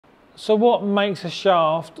So what makes a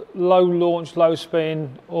shaft low launch, low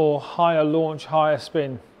spin, or higher launch, higher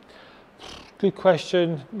spin? Good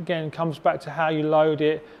question. Again, comes back to how you load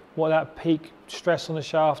it, what that peak stress on the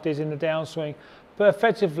shaft is in the downswing. But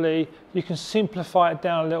effectively, you can simplify it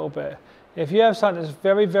down a little bit. If you have something that's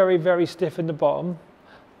very, very, very stiff in the bottom,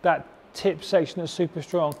 that tip section that's super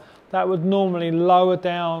strong, that would normally lower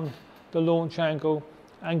down the launch angle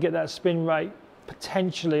and get that spin rate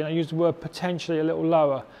potentially, and I use the word potentially, a little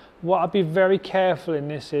lower. What I'd be very careful in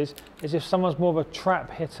this is if someone's more of a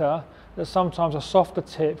trap hitter, that sometimes a softer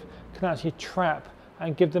tip can actually trap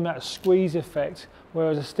and give them that squeeze effect,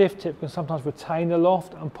 whereas a stiff tip can sometimes retain the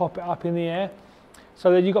loft and pop it up in the air.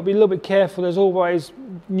 So then you've got to be a little bit careful. There's always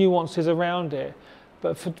nuances around it.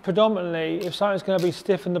 But predominantly, if something's going to be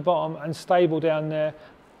stiff in the bottom and stable down there,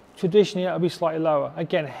 traditionally it will be slightly lower.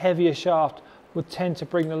 Again, heavier shaft would tend to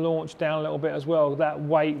bring the launch down a little bit as well. That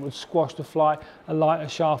weight would squash the flight. A lighter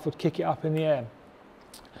shaft would kick it up in the air.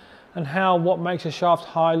 And what makes a shaft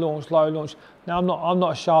high launch, low launch? Now I'm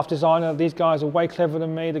not a shaft designer. These guys are way cleverer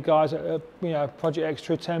than me. The guys at Project X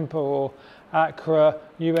True Temper or Acra,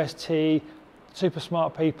 UST, super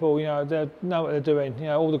smart people. They know what they're doing.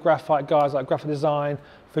 All the graphite guys like Graphite Design,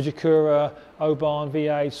 Fujikura, Oban,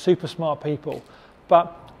 VA, super smart people.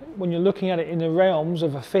 But when you're looking at it in the realms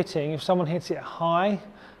of a fitting, if someone hits it high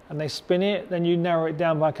and they spin it, then you narrow it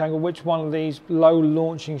down by angle which one of these low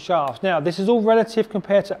launching shafts. Now, this is all relative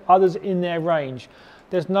compared to others in their range.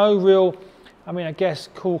 There's no real, I guess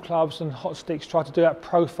Cool Clubs and Hot Sticks tried to do that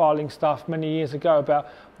profiling stuff many years ago about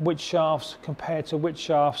which shafts compared to which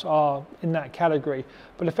shafts are in that category.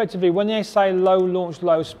 But effectively, when they say low launch,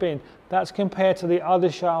 low spin, that's compared to the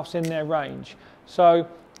other shafts in their range. So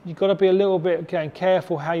you've got to be a little bit, again,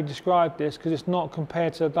 careful how you describe this, because it's not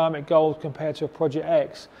compared to a Dynamic Gold compared to a Project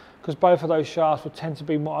X, because both of those shafts would tend to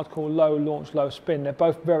be what I'd call low launch, low spin. They're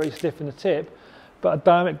both very stiff in the tip, but a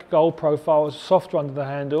Dynamic Gold profile is softer under the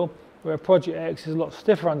handle, where a Project X is a lot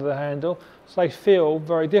stiffer under the handle, so they feel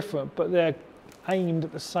very different, but they're aimed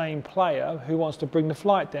at the same player who wants to bring the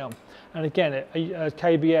flight down. And again, a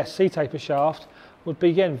KBS C-taper shaft would be,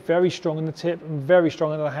 again, very strong in the tip and very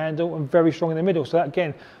strong under the handle and very strong in the middle. So that,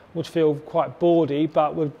 again, would feel quite boardy,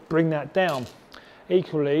 but would bring that down.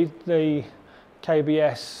 Equally, the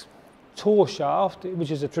KBS Tour shaft,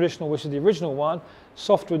 which is a traditional, which is the original one,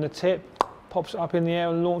 softer in the tip, pops up in the air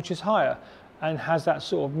and launches higher and has that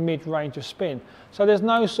sort of mid-range of spin. So there's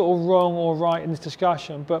no sort of wrong or right in this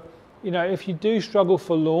discussion, but if you do struggle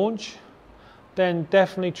for launch, then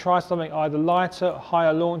definitely try something either lighter,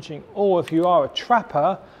 higher launching, or if you are a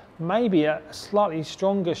trapper, maybe a slightly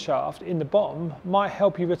stronger shaft in the bottom might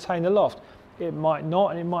help you retain the loft. It might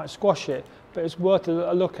not, and it might squash it, but it's worth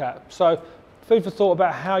a look at. So food for thought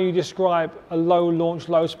about how you describe a low launch,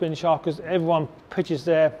 low spin shaft, because everyone pitches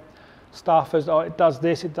their stuff as, oh, it does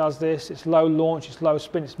this, it's low launch, it's low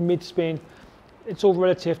spin, it's mid spin. It's all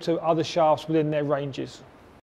relative to other shafts within their ranges.